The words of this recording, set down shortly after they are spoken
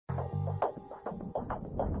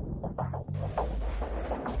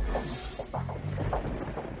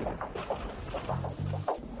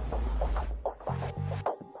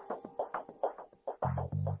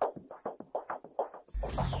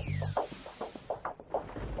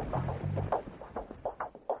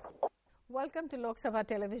Welcome to Lok Sabha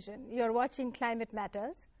Television. You're watching Climate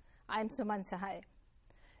Matters. I'm Suman Sahai.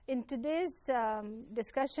 In today's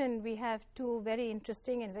discussion, we have two very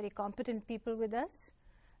interesting and very competent people with us.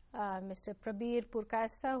 Mr. Prabir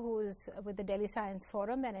Purkastha, who is with the Delhi Science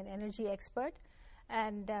Forum and an energy expert,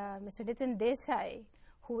 and Mr. Nitin Desai,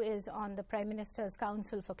 who is on the Prime Minister's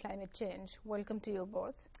Council for Climate Change. Welcome to you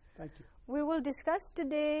both. Thank you. We will discuss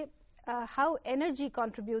today how energy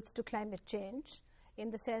contributes to climate change, in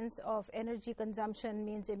the sense of energy consumption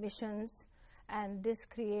means emissions, and this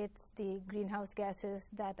creates the greenhouse gases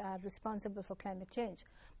that are responsible for climate change.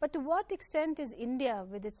 But to what extent is India,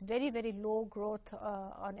 with its very, very low growth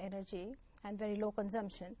on energy and very low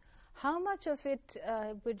consumption, how much of it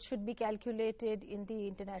should be calculated in the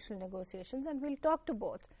international negotiations? And we'll talk to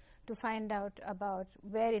both to find out about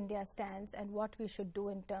where India stands and what we should do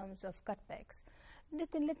in terms of cutbacks.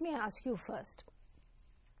 Nitin, let me ask you first.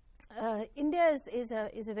 India is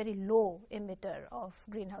a very low emitter of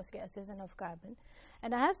greenhouse gases and of carbon.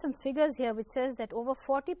 And I have some figures here which says that over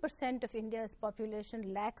 40% of India's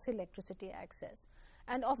population lacks electricity access.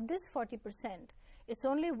 And of this 40%, it's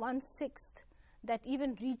only 1/6 that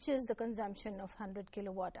even reaches the consumption of 100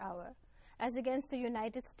 kilowatt hour, as against the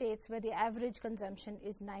United States, where the average consumption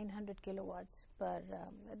is 900 kilowatts per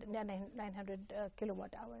 900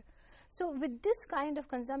 kilowatt hour. So with this kind of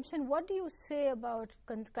consumption, what do you say about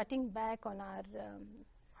cutting back on our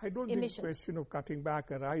I don't emissions? think the question of cutting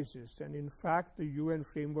back arises. And in fact, the UN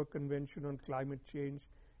Framework Convention on Climate Change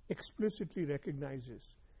explicitly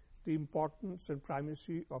recognizes the importance and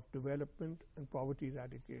primacy of development and poverty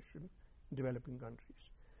eradication in developing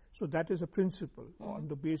countries. So that is a principle on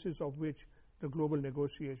the basis of which the global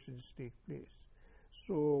negotiations take place.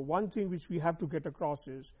 So one thing which we have to get across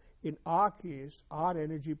is, in our case, our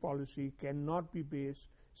energy policy cannot be based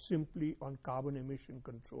simply on carbon emission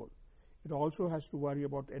control. It also has to worry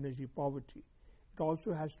about energy poverty. It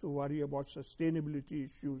also has to worry about sustainability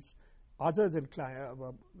issues other than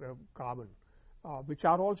carbon, which do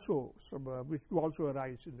also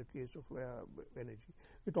arise in the case of energy.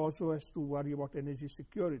 It also has to worry about energy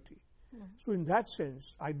security. So in that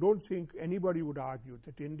sense, I don't think anybody would argue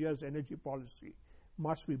that India's energy policy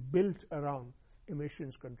must be built around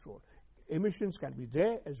emissions control. Emissions can be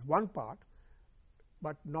there as one part,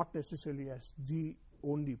 but not necessarily as the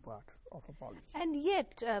only part of a policy. And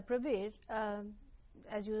yet, Prabir,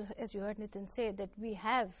 as you heard Nitin say, that we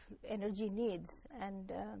have energy needs,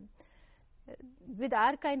 and with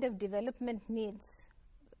our kind of development needs,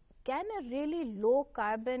 can a really low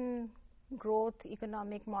carbon growth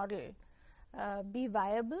economic model be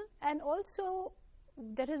viable? And also,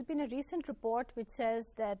 there has been a recent report which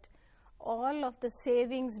says that all of the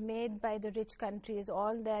savings made by the rich countries,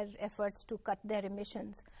 all their efforts to cut their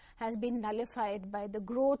emissions, has been nullified by the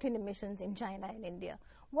growth in emissions in China and India.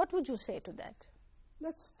 What would you say to that?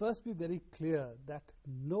 Let's first be very clear that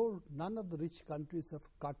none of the rich countries have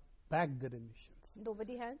cut back their emissions.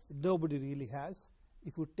 Nobody has? Nobody really has.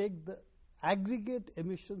 If you take the aggregate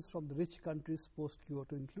emissions from the rich countries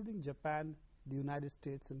post-Kyoto, including Japan, the United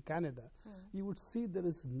States and Canada, you would see there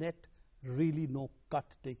is net really no cut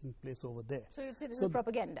taking place over there. So you say this is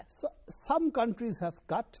propaganda? So some countries have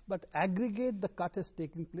cut, but aggregate the cut has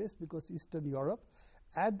taken place because Eastern Europe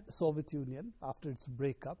and Soviet Union, after its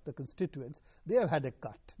breakup, the constituents, they have had a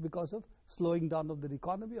cut because of slowing down of their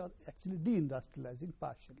economy or actually deindustrializing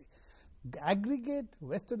partially. Aggregate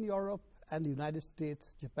Western Europe and the United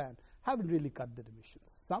States, Japan, haven't really cut their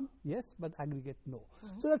emissions. Some, yes, but aggregate, no.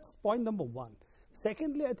 So that's point number one.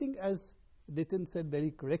 Secondly, I think, as Nitin said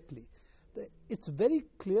very correctly, it's very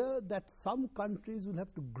clear that some countries will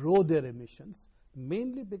have to grow their emissions,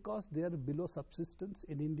 mainly because they are below subsistence.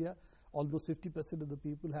 In India, almost 50% of the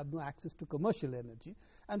people have no access to commercial energy,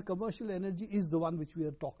 and commercial energy is the one which we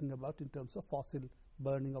are talking about in terms of fossil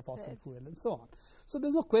burning of fossil fuel and so on. So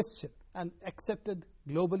there's no question, and accepted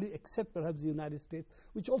globally, except perhaps the United States,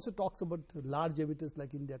 which also talks about large emitters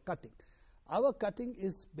like India cutting. Our cutting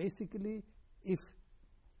is basically, if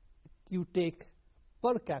you take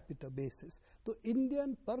per capita basis, the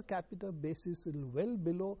Indian per capita basis is well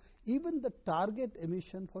below even the target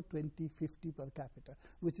emission for 2050 per capita,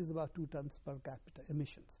 which is about 2 tons per capita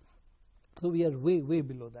emissions. So we are way, way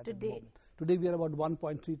below that at the moment. Today we are about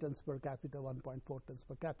 1.3 tons per capita, 1.4 tons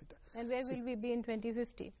per capita. And where will we be in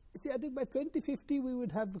 2050? See, I think by 2050 we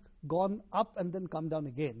would have gone up and then come down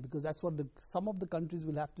again, because that's what some of the countries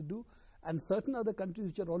will have to do, and certain other countries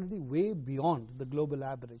which are already way beyond the global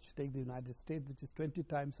average. Take the United States, which is 20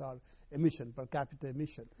 times our emission, per capita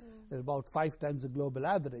emission. They're about 5 times the global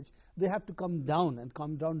average. They have to come down, and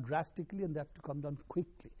come down drastically, and they have to come down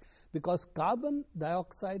quickly. because carbon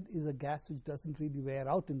dioxide is a gas which doesn't really wear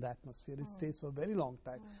out in the atmosphere. It stays for a very long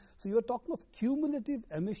time. So you are talking of cumulative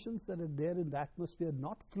emissions that are there in the atmosphere,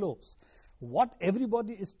 not flows. What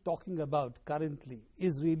everybody is talking about currently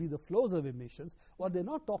is really the flows of emissions. What they're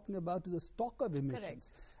not talking about is a stock of emissions. Correct.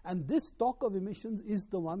 And this stock of emissions is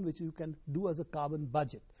the one which you can do as a carbon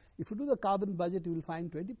budget. If you do the carbon budget, you will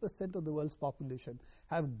find 20% of the world's population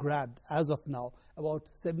have grabbed, as of now, about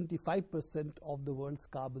 75% of the world's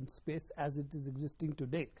carbon space as it is existing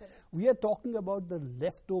today. Correct. We are talking about the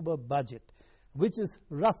leftover budget, which is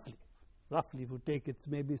roughly, if you take it's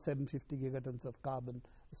maybe 750 gigatons of carbon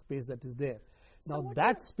space that is there. So Now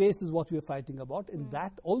that space is what we are fighting about. In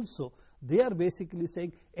that also, they are basically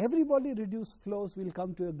saying everybody reduce flows will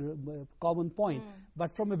come to a common point,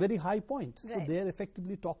 but from a very high point. Right. So they are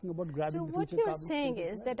effectively talking about grabbing So the what future you're carbon saying space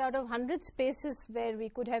as is well. that out of 100 spaces where we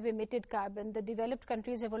could have emitted carbon, the developed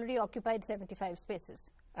countries have already occupied 75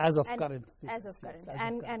 spaces. As of And current. As figures, of current. yes, as of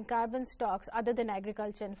current. And carbon stocks, other than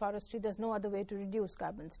agriculture and forestry, there's no other way to reduce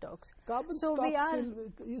carbon stocks. Carbon So stocks we are,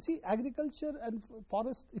 still, you see, agriculture and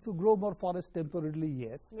forest, if you grow more forest temporarily,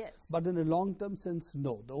 yes. Yes. But in a long-term sense,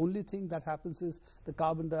 no. The only thing that happens is the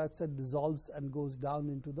carbon dioxide dissolves and goes down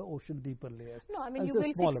into the ocean deeper layers. no, I mean, And you it's a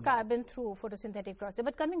will small fix amount. carbon through photosynthetic process.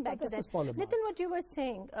 But coming back to that's a that, small amount. Nitin, what you were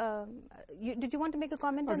saying, did you want to make a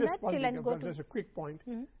comment on Just that? one Till thing, I go to just a quick point.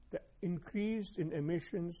 The increase in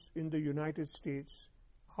emissions in the United States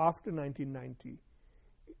after 1990,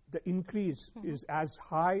 the increase is as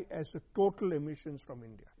high as the total emissions from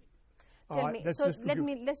India. Tell me. That's So just to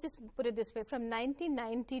give- let's just put it this way: from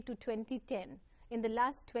 1990 to 2010, in the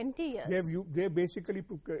last 20 years, They basically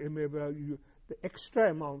put, the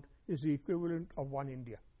extra amount is the equivalent of one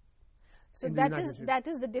India. so in the that United is States. that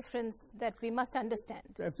is the difference that we must understand.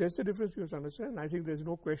 If there's a difference, you must understand. I think there's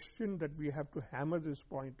no question that we have to hammer this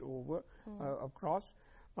point over across.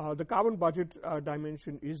 The carbon budget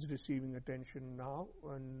dimension is receiving attention now,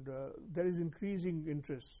 and there is increasing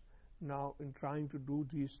interest now in trying to do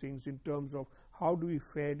these things in terms of how do we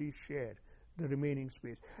fairly share the remaining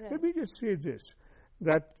space. Right. Let me just say this,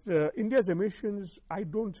 that India's emissions, I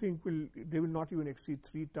don't think they will not even exceed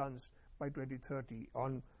 3 tons by 2030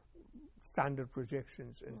 on standard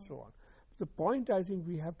projections and so on. The point I think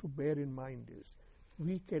we have to bear in mind is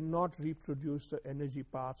we cannot reproduce the energy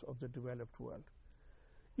paths of the developed world.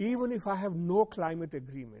 Even if I have no climate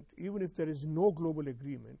agreement, even if there is no global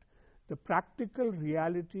agreement, the practical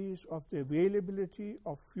realities of the availability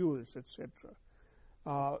of fuels, etc.,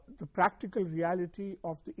 the practical reality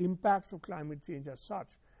of the impacts of climate change are such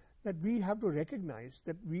that we have to recognize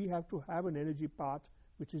that we have to have an energy path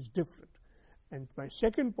which is different. And my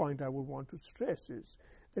second point I would want to stress is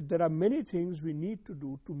that there are many things we need to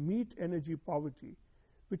do to meet energy poverty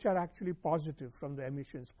which are actually positive from the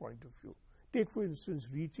emissions point of view. Take, for instance,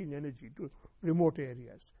 reaching energy to remote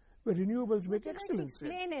areas where renewables make excellent sense.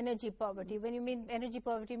 Explain energy poverty. When you mean energy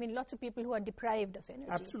poverty, you mean lots of people who are deprived of energy.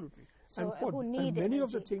 Absolutely. So, and who need many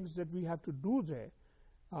of the energy. things that we have to do there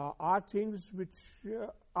are things which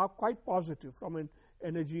are quite positive from an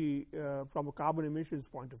energy, from a carbon emissions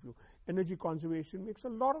point of view. Energy conservation makes a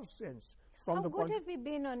lot of sense. From How the good have we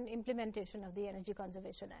been on implementation of the Energy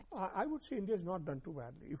Conservation Act? I would say India has not done too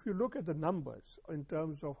badly. If you look at the numbers in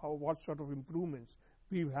terms of what sort of improvements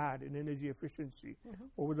we've had in energy efficiency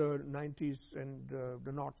over the 90s and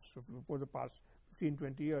the noughts for the past 15,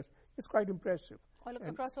 20 years, it's quite impressive.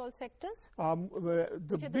 Across all sectors? The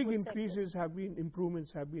Which are the big good increases have been,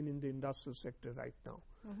 improvements have been in the industrial sector right now.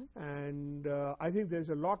 And I think there's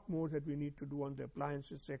a lot more that we need to do on the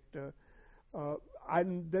appliances sector.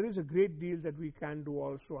 And there is a great deal that we can do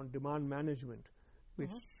also on demand management,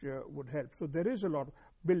 which would help. So there is a lot of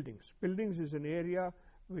buildings. Buildings is an area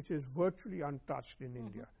which is virtually untouched in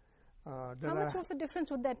India. How much of a difference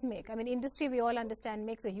would that make? I mean, industry, we all understand,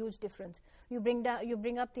 makes a huge difference. You bring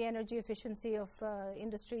up the energy efficiency of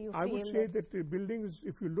industry, you I feel would say that the buildings,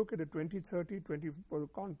 if you look at a 2030,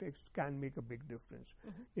 context, can make a big difference.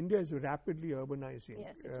 India is a rapidly urbanizing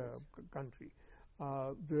Yes, it is. country.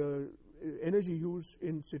 The energy use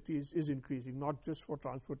in cities is increasing, not just for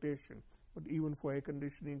transportation, but even for air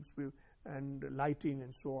conditioning and lighting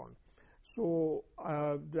and so on. So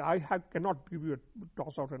I cannot give you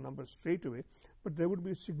toss out a number straight away, but there would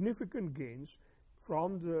be significant gains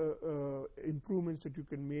from the improvements that you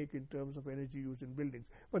can make in terms of energy use in buildings.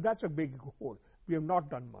 But that's a big goal. We have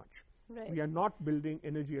not done much. Right. We are not building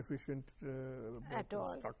energy efficient at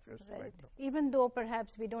all. structures right now. Even though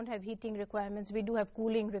perhaps we don't have heating requirements, we do have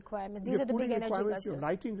cooling requirements. These You are the big cooling energy requirements, you have buzzers.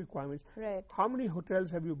 lighting requirements. Right. How many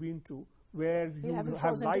hotels have you been to where you haven't have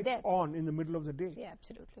frozen to lights death. on in the middle of the day? Yeah,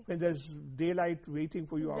 absolutely. When there's daylight waiting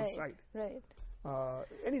for you Right, outside. right.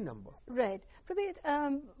 any number. Right.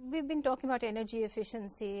 Prabir, we've been talking about energy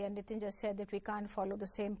efficiency, and Nitin just said that we can't follow the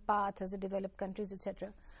same path as the developed countries, etc.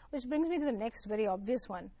 Which brings me to the next very obvious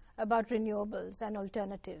one about renewables and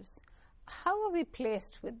alternatives. How are we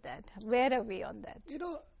placed with that? Where are we on that? You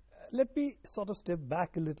know, let me sort of step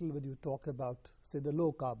back a little when you talk about, say, the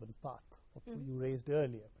low carbon path that you raised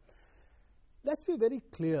earlier. Let's be very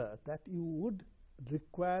clear that you would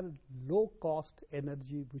require low cost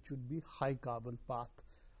energy which would be high carbon path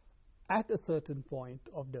at a certain point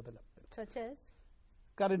of development. Such as?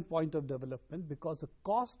 Current point of development, because the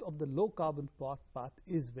cost of the low carbon path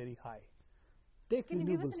is very high. Take Can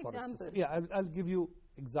you give us renewables, an for example? instance. Yeah, I'll give you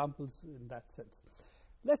examples in that sense.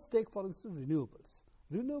 Let's take, for instance, renewables.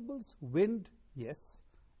 Renewables, wind, yes,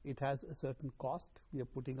 it has a certain cost. We are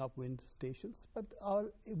putting up wind stations, but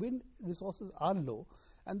our wind resources are low,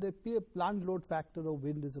 and the plant load factor of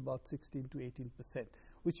wind is about 16 to 18%,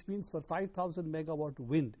 which means for 5,000 megawatt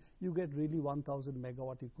wind, you get really 1,000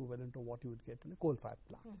 megawatt equivalent of what you would get in a coal-fired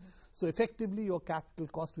plant. So effectively, your capital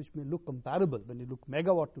cost, which may look comparable when you look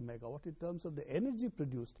megawatt to megawatt, in terms of the energy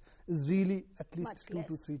produced, is really at least Much 2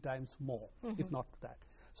 to less. 3 times more, if not that.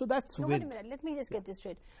 So that's No, wind. wait a minute. Let me just get this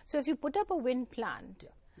straight. So if you put up a wind plant,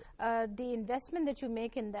 the investment that you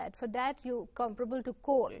make in that, for that you comparable to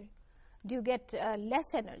coal, do you get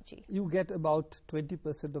less energy? You get about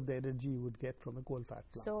 20% of the energy you would get from a coal-fired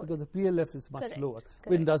plant, So because the PLF is much correct, lower. correct.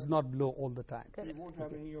 Wind does not blow all the time. Correct. You won't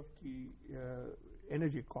have any of the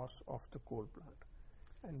energy costs of the coal plant.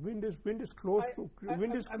 And wind is close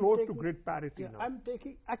to grid parity now. I'm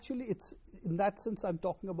taking, actually, it's in that sense I'm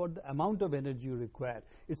talking about the amount of energy you require.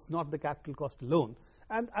 It's not the capital cost alone.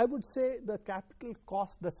 And I would say the capital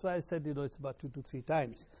cost, that's why I said, you know, it's about 2 to 3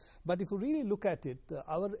 times. But if you really look at it,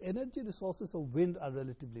 our energy resources of wind are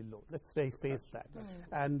relatively low. Let's face that.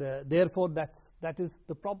 And therefore, that is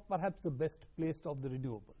perhaps the best placed of the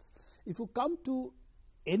renewables. If you come to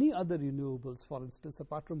any other renewables, for instance,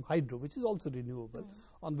 apart from hydro, which is also renewable,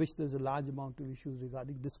 on which there's a large amount of issues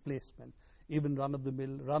regarding displacement, even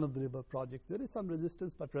run-of-the-mill, run-of-the-river projects, there is some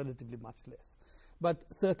resistance, but relatively much less. But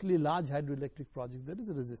certainly large hydroelectric projects, there is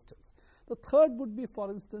a resistance. The third would be,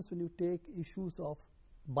 for instance, when you take issues of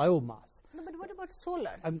biomass. No, but what about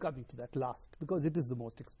solar? I'm coming to that last, because it is the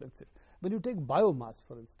most expensive. When you take biomass,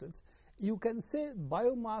 for instance, you can say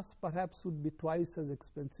biomass perhaps would be twice as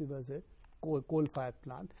expensive as a coal-fired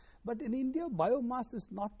plant. But in India, biomass is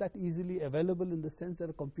not that easily available in the sense there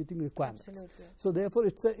are competing requirements. Absolutely. So therefore,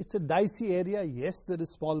 it's a dicey area. Yes, there is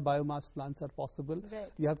small biomass plants are possible.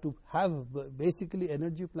 Right. You have to have basically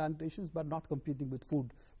energy plantations, but not competing with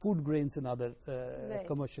food grains and other Right.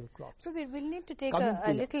 commercial crops. So we'll need to take Coming a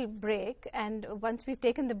to little break, and once we've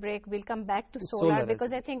taken the break, we'll come back to Solar solar, as because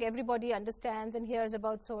well. I think everybody understands and hears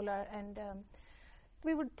about solar, and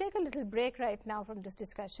we would take a little break right now from this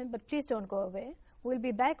discussion, but please don't go away. We'll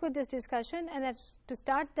be back with this discussion, and to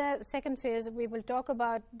start the second phase, we will talk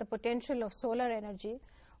about the potential of solar energy,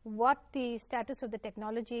 what the status of the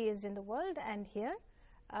technology is in the world and here,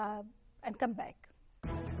 and come back.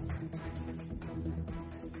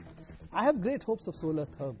 I have great hopes of solar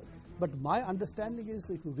thermal, but my understanding is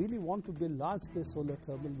if you really want to build large-scale solar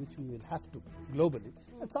thermal, which we will have to globally,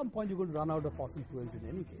 at some point you're going to run out of fossil fuels in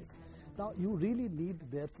any case. Now, you really need,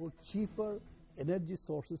 therefore, cheaper energy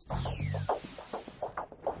sources.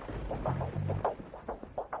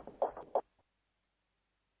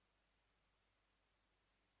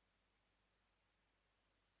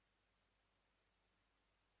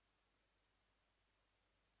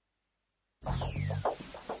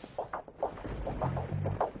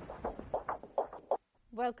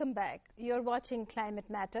 Welcome back. You're watching Climate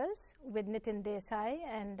Matters with Nitin Desai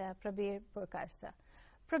and Prabir Purkasa.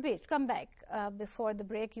 Prabir, come back. Before the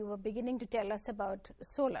break, you were beginning to tell us about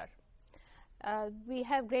solar. We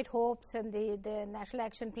have great hopes, and the National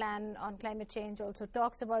Action Plan on Climate Change also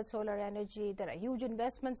talks about solar energy. There are huge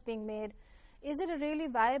investments being made. Is it a really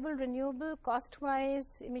viable renewable,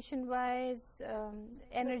 cost-wise, emission-wise,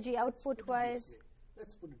 energy output-wise?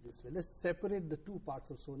 Let's put it this way. Let's separate the two parts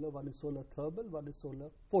of solar. One is solar thermal, one is solar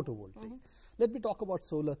photovoltaic. Let me talk about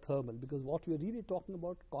solar thermal, because what we're really talking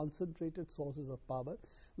about, concentrated sources of power,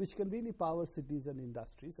 which can really power cities and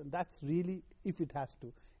industries, and that's really, if it has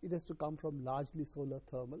to come from largely solar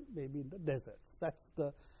thermal, maybe in the deserts. That's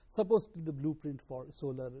supposed to be the blueprint for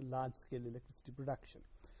solar large-scale electricity production.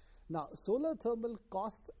 Now, solar thermal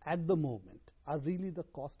costs at the moment are really the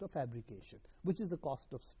cost of fabrication, which is the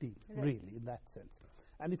cost of steel, really, in that sense.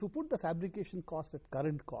 And if you put the fabrication cost at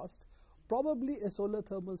current cost, probably a solar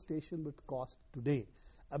thermal station would cost today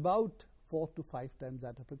about 4 to 5 times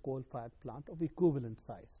that of a coal-fired plant of equivalent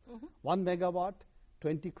size. 1 megawatt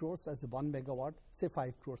 20 crores as a 1 megawatt, say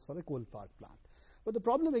 5 crores for a coal-powered plant. But the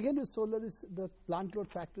problem again with solar is the plant load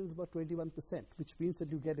factor is about 21%, which means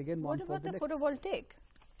that you get again What about the photovoltaic?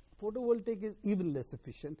 Photovoltaic is even less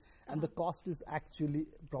efficient, and the cost is actually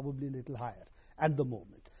probably a little higher at the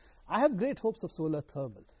moment. I have great hopes of solar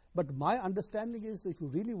thermal, but my understanding is that if you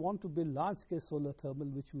really want to build large-scale solar thermal,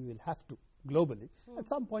 which we will have to globally, at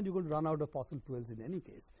some point you're going to run out of fossil fuels in any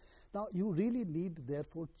case. Now, you really need,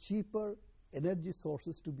 therefore, cheaper energy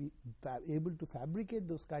sources to be able to fabricate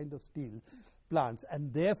those kind of steel plants,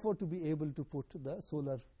 and therefore to be able to put the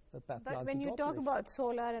solar plants But when you talk about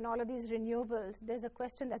solar and all of these renewables, there's a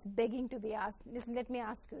question that's begging to be asked. Let me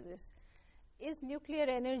ask you this. Is nuclear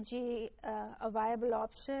energy a viable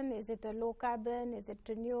option? Is it a low carbon? Is it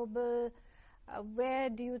renewable? Where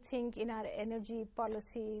do you think in our energy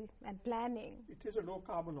policy and planning? It is a low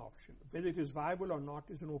carbon option. Whether it is viable or not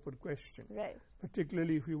is an open question. Right.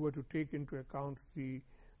 Particularly if you were to take into account the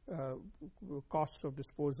costs of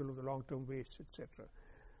disposal of the long-term waste, etc.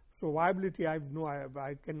 So viability, I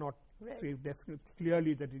cannot say definitely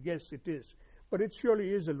clearly that yes, it is, but it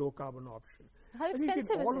surely is a low carbon option. How expensive is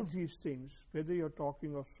it? All of these things, whether you're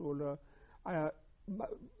talking of solar,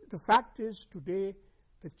 the fact is today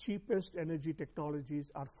the cheapest energy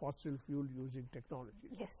technologies are fossil fuel using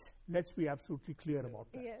technologies. Yes. Let's be absolutely clear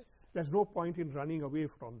about that. Yes. There's no point in running away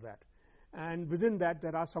from that. And within that,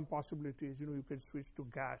 there are some possibilities. You can switch to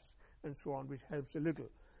gas and so on, which helps a little.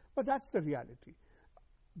 But that's the reality.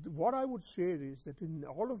 What I would say is that in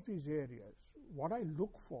all of these areas, what I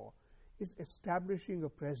look for is establishing a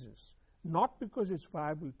presence, not because it's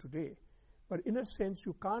viable today, but in a sense,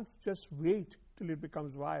 you can't just wait till it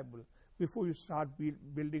becomes viable before you start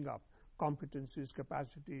building up competencies,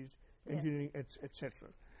 capacities, engineering, etc.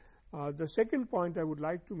 The second point I would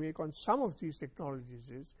like to make on some of these technologies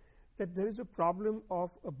is that there is a problem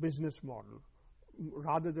of a business model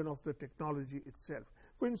rather than of the technology itself.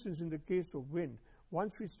 For instance, in the case of wind,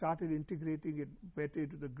 once we started integrating it better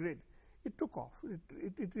into the grid, it took off.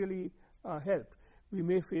 It really helped. We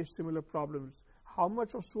may face similar problems. How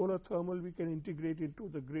much of solar thermal we can integrate into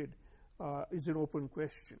the grid is an open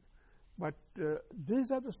question. But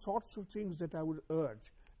these are the sorts of things that I would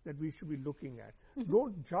urge that we should be looking at.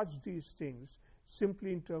 Don't judge these things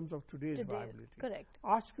simply in terms of today's viability. Correct.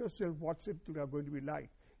 Ask yourself what's it going to be like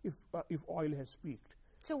if oil has peaked.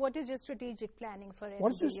 So what is your strategic planning for energy?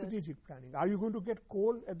 What's your strategic planning? Are you going to get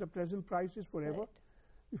coal at the present prices forever? Right.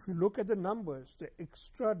 If you look at the numbers, the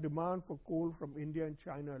extra demand for coal from India and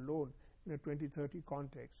China alone in a 2030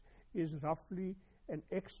 context is roughly an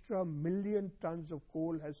extra 1 million tons of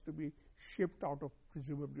coal has to be shipped out of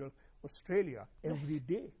presumably Australia every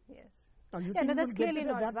day. Yes. Now you no, that's clearly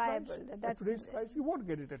not viable. At today's price, you won't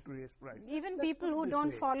get it at today's price. Even people who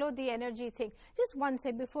don't follow the energy thing. Just one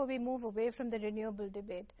second before we move away from the renewable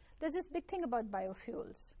debate, there's this big thing about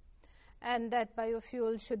biofuels. And that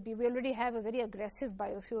biofuels should be, we already have a very aggressive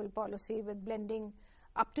biofuel policy with blending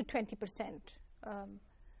up to 20%.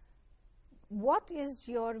 What is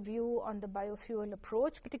your view on the biofuel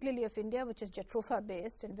approach, particularly of India, which is Jatropha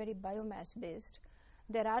based and very biomass based?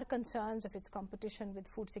 There are concerns of its competition with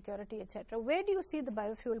food security, etc. Where do you see the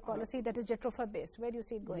biofuel policy that is Jatropha based? Where do you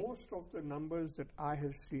see it going? Most of the numbers that I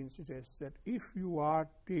have seen suggest that if you are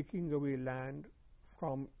taking away land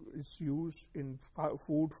from its use in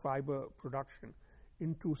food fiber production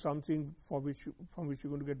into something from which you're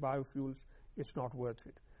going to get biofuels, it's not worth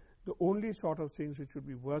it. The only sort of things which would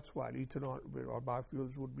be worthwhile, ethanol or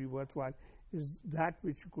biofuels would be worthwhile, is that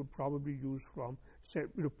which you could probably use from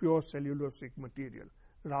pure cellulosic material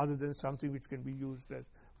rather than something which can be used as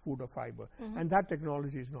food or fiber. And that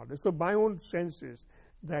technology is not there. So my own sense is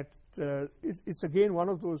that it's again one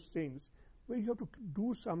of those things where you have to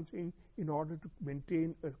do something in order to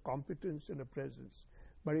maintain a competence and a presence.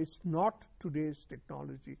 But it's not today's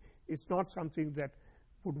technology. It's not something that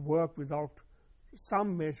would work without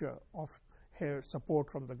some measure of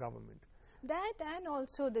support from the government. That and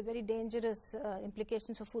also the very dangerous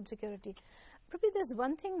implications for food security. Probably there's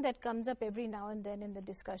one thing that comes up every now and then in the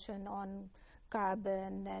discussion on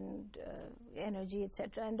carbon and energy,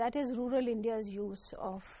 etc., and that is rural India's use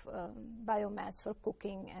of biomass for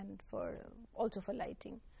cooking and also for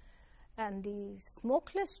lighting. And the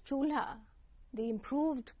smokeless chulha, the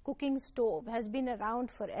improved cooking stove, has been around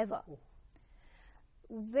forever.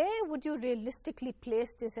 Where would you realistically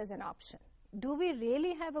place this as an option? Do we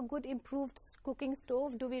really have a good improved cooking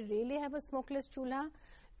stove? Do we really have a smokeless chulha?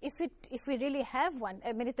 If we really have one,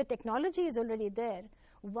 I mean, if the technology is already there,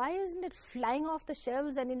 why isn't it flying off the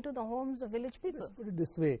shelves and into the homes of village people? Let's put it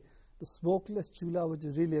this way. The smokeless chulha, which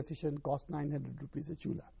is really efficient, costs 900 rupees a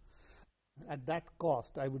chulha. At that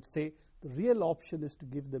cost, I would say The real option is to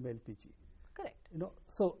give them LPG. Correct.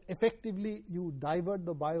 So effectively you divert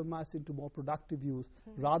the biomass into more productive use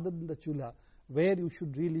rather than the chulha, where you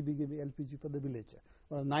should really be giving LPG for the villager.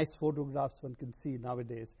 One of the nice photographs one can see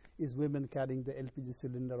nowadays is women carrying the LPG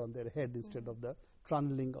cylinder on their head instead of the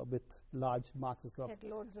trundling with large masses of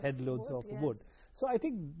headloads of wood. So I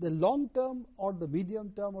think the long term or the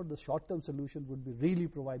medium term or the short term solution would be really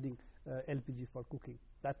providing LPG for cooking.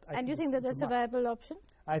 And you think that that's a viable option?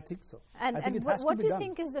 I think so. And what do you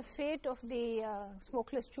think is the fate of the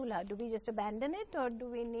smokeless chulha? Do we just abandon it, or do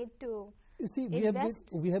we need to You see, we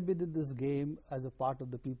have been in this game as a part of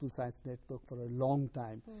the People Science Network for a long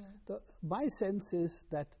time. My sense is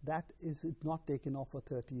that is not taken off for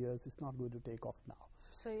 30 years. It's not going to take off now.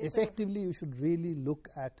 So effectively, you should really look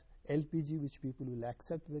at LPG, which people will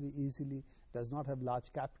accept very easily, does not have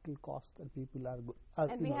large capital cost, and people are good.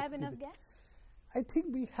 And we have enough gas? I think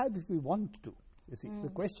we have if we want to. You see, the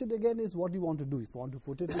question again is what do you want to do? If you want to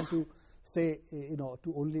put it into, say,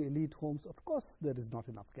 to only elite homes, of course there is not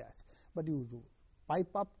enough gas. But you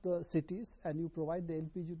pipe up the cities and you provide the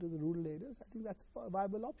LPG to the rural areas, I think that's a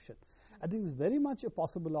viable option. I think it's very much a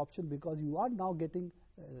possible option because you are now getting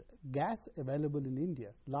gas available in India.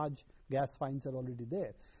 Large gas finds are already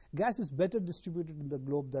there. Gas is better distributed in the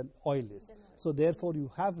globe than oil is. So therefore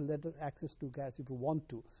you have better access to gas if you want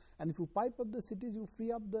to. And if you pipe up the cities, you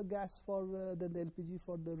free up the gas for the LPG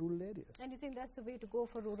for the rural areas. And you think that's the way to go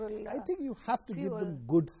for rural I think you have to give them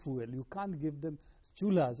good fuel. You can't give them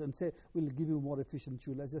chulhas and say, we'll give you more efficient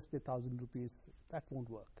chulhas, just pay 1,000 rupees. That won't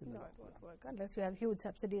work. No, it won't work unless you have huge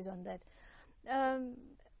subsidies on that.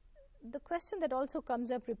 The question that also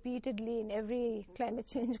comes up repeatedly in every climate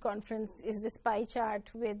change conference is this pie chart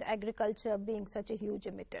with agriculture being such a huge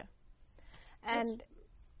emitter. And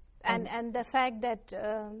the fact that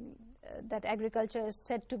that agriculture is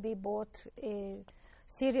said to be both a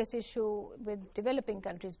serious issue with developing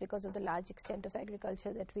countries because of the large extent of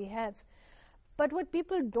agriculture that we have. But what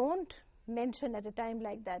people don't mention at a time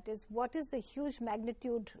like that is what is the huge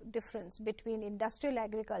magnitude difference between industrial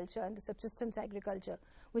agriculture and the subsistence agriculture,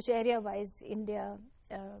 which area-wise India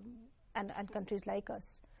and countries like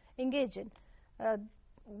us engage in.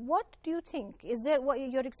 What do you think? Is there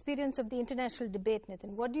your experience of the international debate,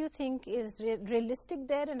 Nitin? What do you think is realistic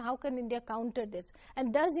there, and how can India counter this?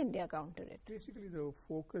 And does India counter it? Basically, the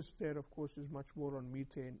focus there, of course, is much more on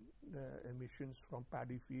methane emissions from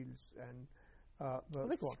paddy fields and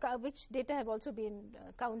which data have also been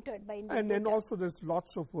countered by India. And then also there's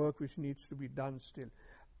lots of work which needs to be done still.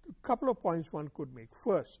 A couple of points one could make.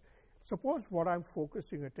 First, suppose what I'm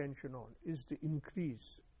focusing attention on is the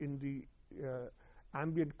increase in the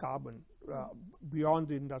ambient carbon beyond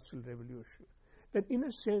the Industrial Revolution. Then in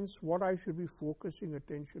a sense, what I should be focusing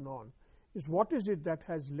attention on is what is it that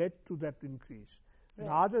has led to that increase,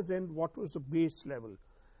 rather than what was the base level.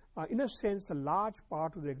 In a sense, a large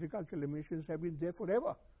part of the agricultural emissions have been there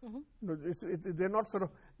forever. They're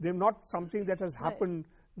not something that has happened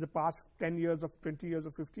in the past 10 years, or 20 years,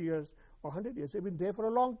 or 50 years, or 100 years. They've been there for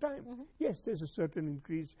a long time. Yes, there's a certain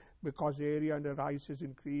increase because the area under rice has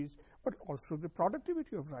increased, but also the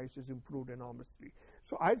productivity of rice has improved enormously.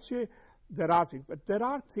 So I'd say there are things, but there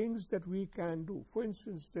are things that we can do. For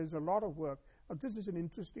instance, there's a lot of work. This is an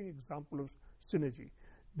interesting example of synergy.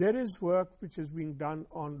 There is work which is being done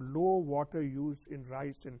on low water use in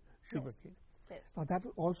rice and sugarcane. Yes. Now that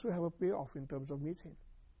will also have a payoff in terms of methane.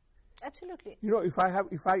 Absolutely. If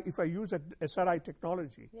I use a SRI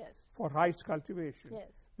technology for rice cultivation,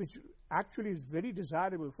 which actually is very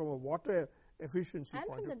desirable from a water efficiency point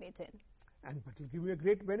of view. And from the methane. And but it will give you a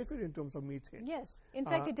great benefit in terms of methane. Yes. In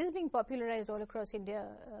fact, it is being popularized all across India.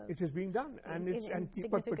 It is being done.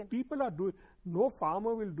 But people are doing, no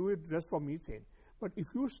farmer will do it just for methane. But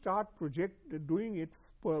if you start doing it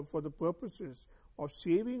for the purposes of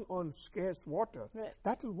saving on scarce water,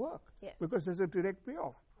 that will work because there's a direct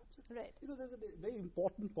payoff. Right. There's a very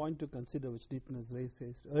important point to consider, which Nitin has raised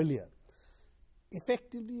earlier.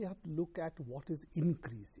 Effectively, you have to look at what is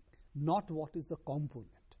increasing, not what is the component.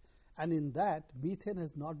 And in that, methane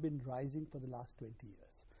has not been rising for the last 20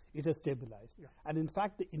 years. It has stabilized. And in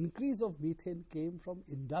fact, the increase of methane came from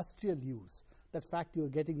industrial use. That fact you are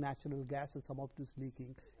getting natural gas and some of it is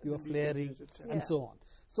leaking, you are flaring and so on.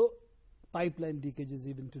 So pipeline leakages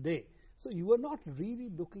even today. So you are not really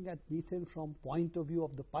looking at methane from point of view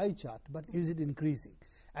of the pie chart, but is it increasing?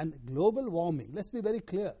 And global warming, let's be very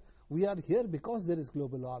clear, we are here because there is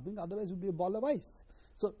global warming, otherwise it would be a ball of ice.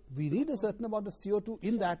 So we need a certain amount of CO2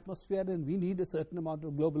 in the atmosphere, and we need a certain amount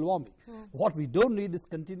of global warming. What we don't need is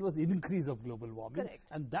continuous increase of global warming. Correct.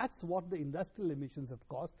 And that's what the industrial emissions have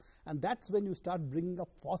caused. And that's when you start bringing up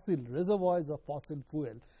fossil reservoirs of fossil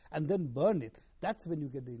fuel and then burn it. That's when you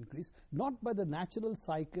get the increase, not by the natural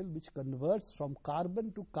cycle which converts from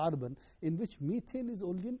carbon to carbon, in which methane is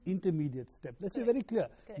only an intermediate step. Let's be very clear.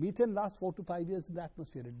 Methane lasts 4 to 5 years in the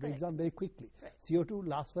atmosphere. It breaks down very quickly. CO2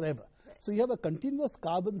 lasts forever. So you have a continuous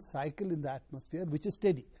carbon cycle in the atmosphere which is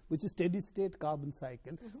steady state carbon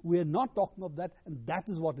cycle. We are not talking of that, and that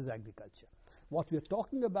is what is agriculture. What we are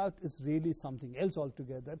talking about is really something else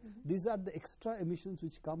altogether. These are the extra emissions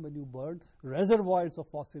which come when you burn reservoirs of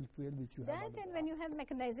fossil fuel which you have. That, and when you have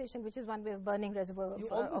mechanization, which is one way of burning reservoir you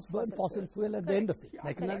of always burn fossil fuel at the end of it.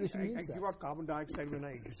 Mechanization means I that. give out carbon dioxide when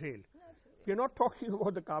I exhale. We are not talking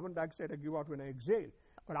about the carbon dioxide I give out when I exhale.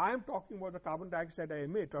 But I am talking about the carbon dioxide I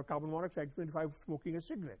emit, or carbon monoxide if I'm smoking a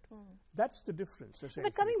cigarette. That's the difference.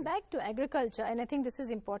 But coming back to agriculture, and I think this is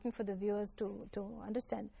important for the viewers to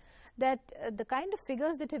understand, that the kind of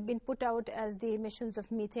figures that have been put out as the emissions of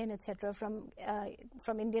methane, etc.,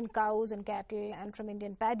 from Indian cows and cattle and from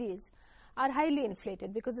Indian paddies are highly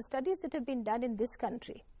inflated, because the studies that have been done in this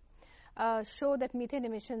country show that methane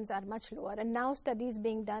emissions are much lower, and now studies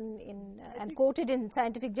being done in and quoted in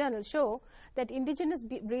scientific journals show that indigenous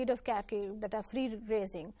breed of cattle that are free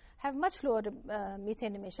raising have much lower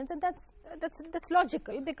methane emissions, and that's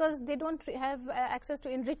logical, because they don't have access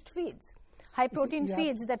to enriched feeds, high protein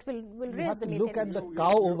feeds that will raise the methane. Look at the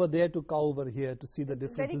cow over there to cow over here to see the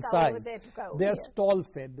difference in size. They are stall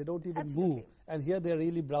fed, they don't even move, and here they are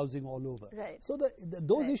really browsing all over. So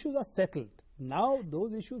those issues are settled. Now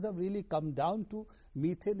those issues have really come down to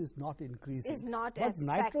methane is not increasing. Is not but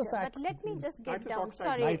nitrous oxide. But let me just get down.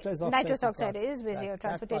 Sorry, nitrous oxide is with your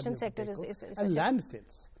transportation sector is and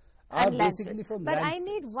landfills are basically from But landfills. I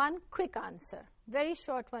need one quick answer, very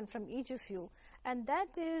short one from each of you, and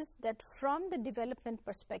that is that from the development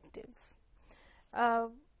perspective,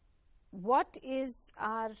 what is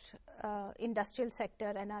our industrial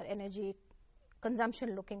sector and our energy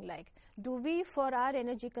consumption looking like? Do we, for our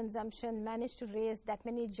energy consumption, manage to raise that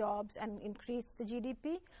many jobs and increase the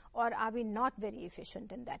GDP, or are we not very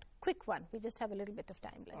efficient in that? Quick one. We just have a little bit of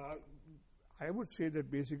time left. I would say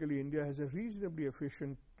that basically India has a reasonably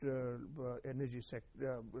efficient energy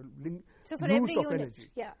sector, so for use every of unit, energy.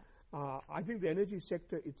 Yeah. I think the energy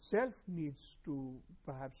sector itself needs to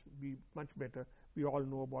perhaps be much better. We all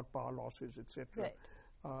know about power losses, etc.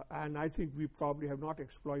 And I think we probably have not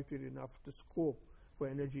exploited enough the scope for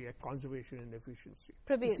energy conservation and efficiency.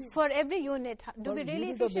 Prabir, for every unit, do we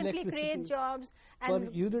really efficiently create jobs? And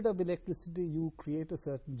per unit of electricity, you create a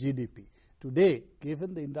certain GDP. Today,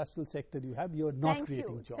 given the industrial sector you have, you are not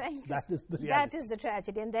creating jobs. That is the reality. That is the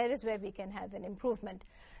tragedy, and that is where we can have an improvement.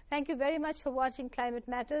 Thank you very much for watching Climate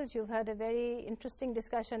Matters. You've had a very interesting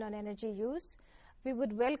discussion on energy use. We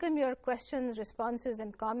would welcome your questions, responses,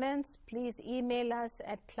 and comments. Please email us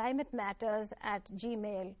at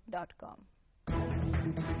climatematters@gmail.com.